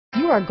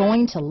are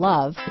going to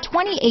love the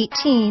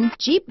 2018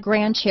 Jeep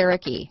Grand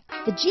Cherokee.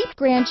 The Jeep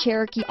Grand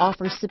Cherokee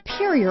offers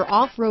superior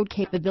off-road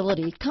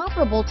capability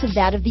comparable to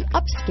that of the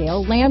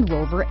upscale Land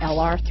Rover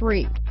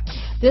LR3.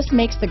 This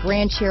makes the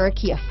Grand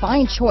Cherokee a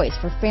fine choice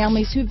for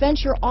families who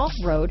venture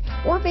off-road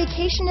or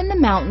vacation in the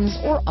mountains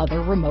or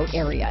other remote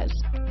areas.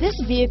 This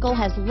vehicle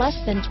has less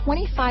than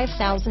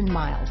 25,000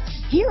 miles.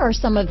 Here are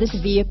some of this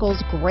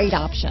vehicle's great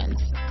options: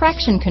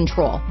 traction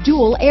control,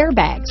 dual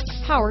airbags,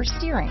 power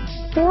steering,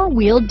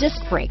 four-wheel disc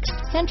brakes,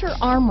 center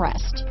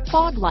armrest,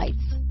 fog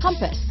lights,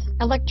 compass,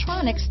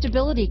 electronic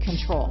stability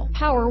control,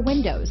 power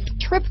windows,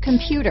 trip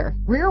computer,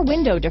 rear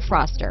window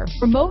defroster,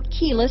 remote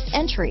keyless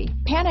entry,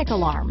 panic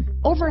alarm,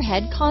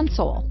 overhead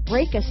console,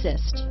 brake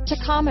assist,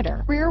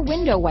 tachometer, rear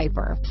window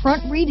wiper,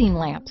 front reading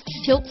lamps,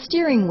 tilt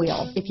steering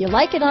wheel. If you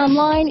like it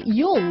online,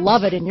 you'll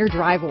love it in your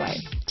driveway.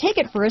 Take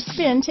it for a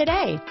spin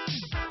today.